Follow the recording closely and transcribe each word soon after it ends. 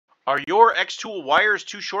Are your Xtool wires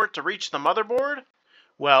too short to reach the motherboard?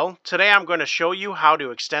 Well, today I'm going to show you how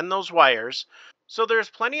to extend those wires so there's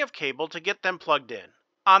plenty of cable to get them plugged in.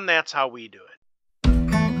 On That's How We Do It.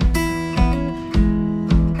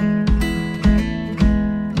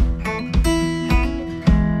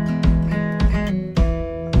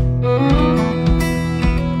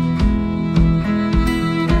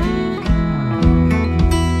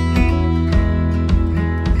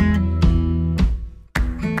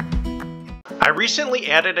 I recently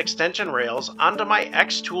added extension rails onto my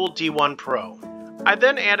Xtool D1 Pro. I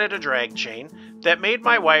then added a drag chain that made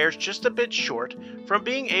my wires just a bit short from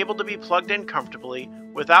being able to be plugged in comfortably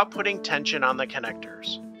without putting tension on the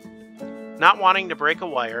connectors. Not wanting to break a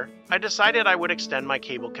wire, I decided I would extend my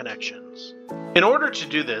cable connections. In order to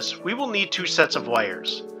do this, we will need two sets of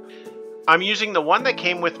wires. I'm using the one that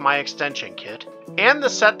came with my extension kit and the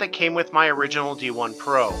set that came with my original D1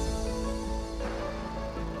 Pro.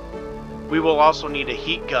 We will also need a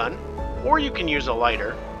heat gun, or you can use a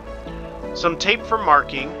lighter, some tape for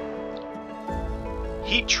marking,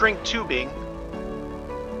 heat shrink tubing,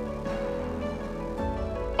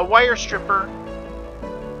 a wire stripper,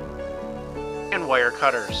 and wire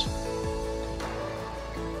cutters.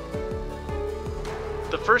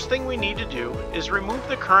 The first thing we need to do is remove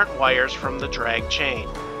the current wires from the drag chain.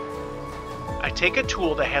 I take a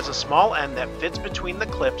tool that has a small end that fits between the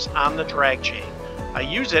clips on the drag chain. I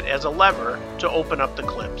use it as a lever to open up the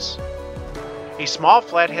clips. A small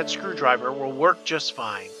flathead screwdriver will work just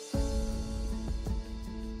fine.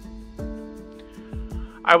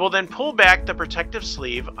 I will then pull back the protective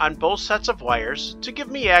sleeve on both sets of wires to give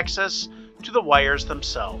me access to the wires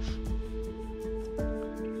themselves.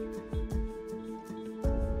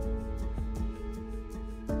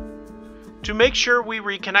 To make sure we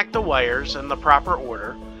reconnect the wires in the proper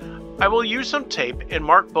order, I will use some tape and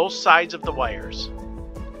mark both sides of the wires.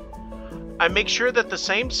 I make sure that the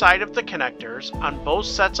same side of the connectors on both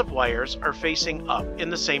sets of wires are facing up in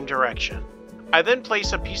the same direction. I then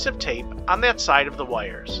place a piece of tape on that side of the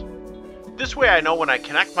wires. This way I know when I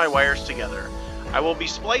connect my wires together, I will be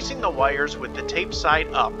splicing the wires with the tape side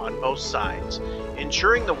up on both sides,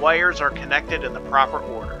 ensuring the wires are connected in the proper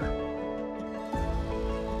order.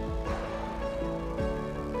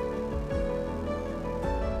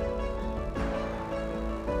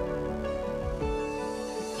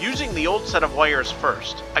 Using the old set of wires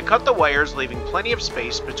first, I cut the wires leaving plenty of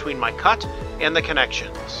space between my cut and the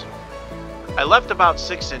connections. I left about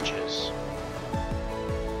 6 inches.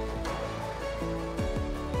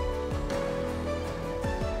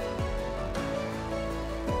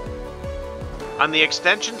 On the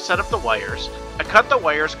extension set of the wires, I cut the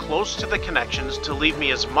wires close to the connections to leave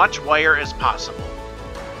me as much wire as possible.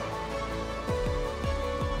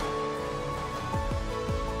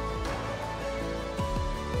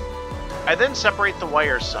 I then separate the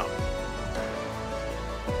wires some.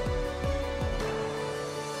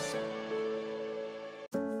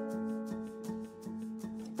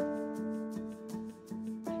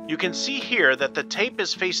 You can see here that the tape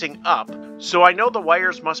is facing up, so I know the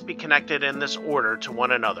wires must be connected in this order to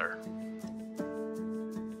one another.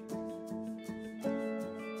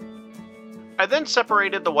 I then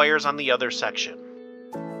separated the wires on the other section.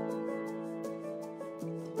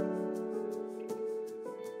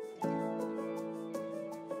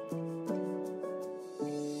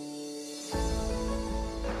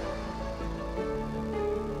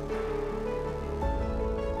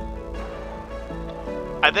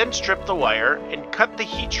 I then stripped the wire and cut the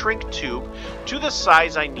heat shrink tube to the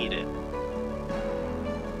size I needed.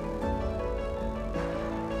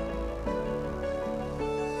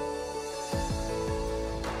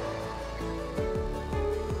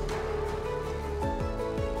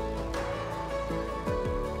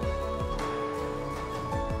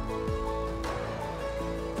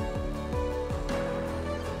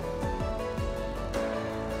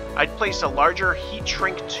 I'd place a larger heat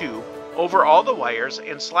shrink tube over all the wires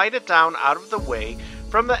and slide it down out of the way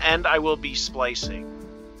from the end I will be splicing.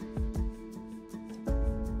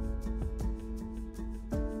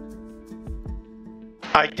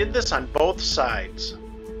 I did this on both sides.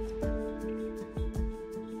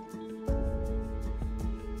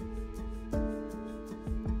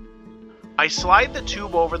 I slide the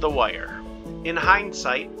tube over the wire. In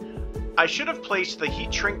hindsight, I should have placed the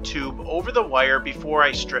heat shrink tube over the wire before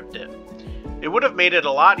I stripped it. It would have made it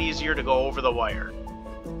a lot easier to go over the wire.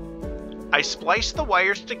 I spliced the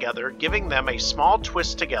wires together, giving them a small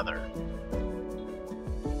twist together.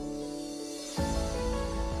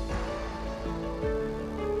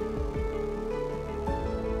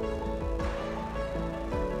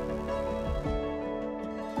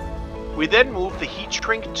 We then move the heat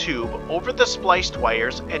shrink tube over the spliced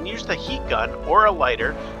wires and use the heat gun or a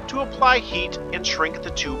lighter to apply heat and shrink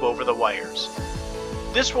the tube over the wires.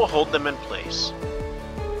 This will hold them in place.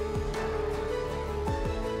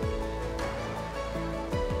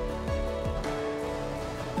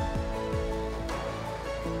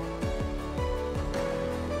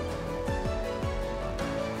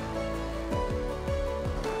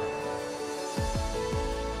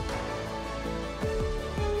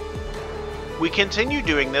 We continue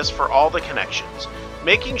doing this for all the connections,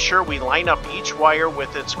 making sure we line up each wire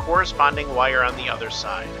with its corresponding wire on the other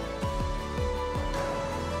side.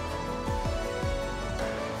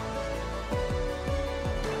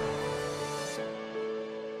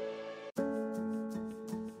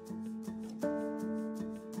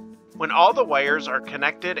 When all the wires are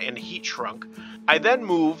connected and heat shrunk, I then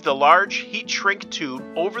move the large heat shrink tube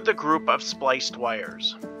over the group of spliced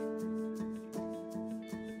wires.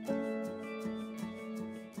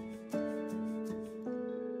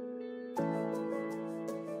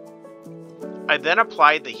 I then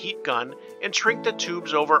apply the heat gun and shrink the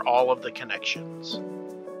tubes over all of the connections.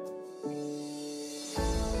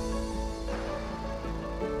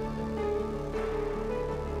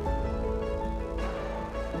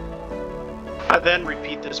 I then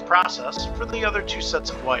repeat this process for the other two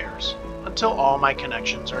sets of wires until all my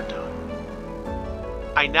connections are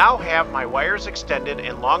done. I now have my wires extended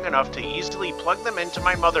and long enough to easily plug them into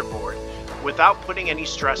my motherboard without putting any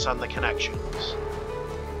stress on the connections.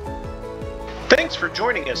 Thanks for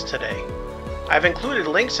joining us today. I've included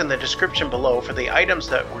links in the description below for the items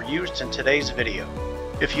that were used in today's video.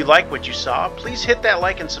 If you like what you saw, please hit that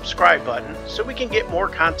like and subscribe button so we can get more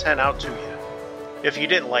content out to you. If you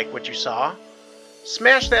didn't like what you saw,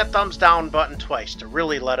 smash that thumbs down button twice to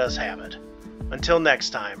really let us have it. Until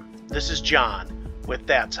next time, this is John with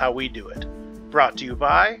That's How We Do It, brought to you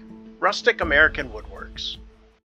by Rustic American Woodworks.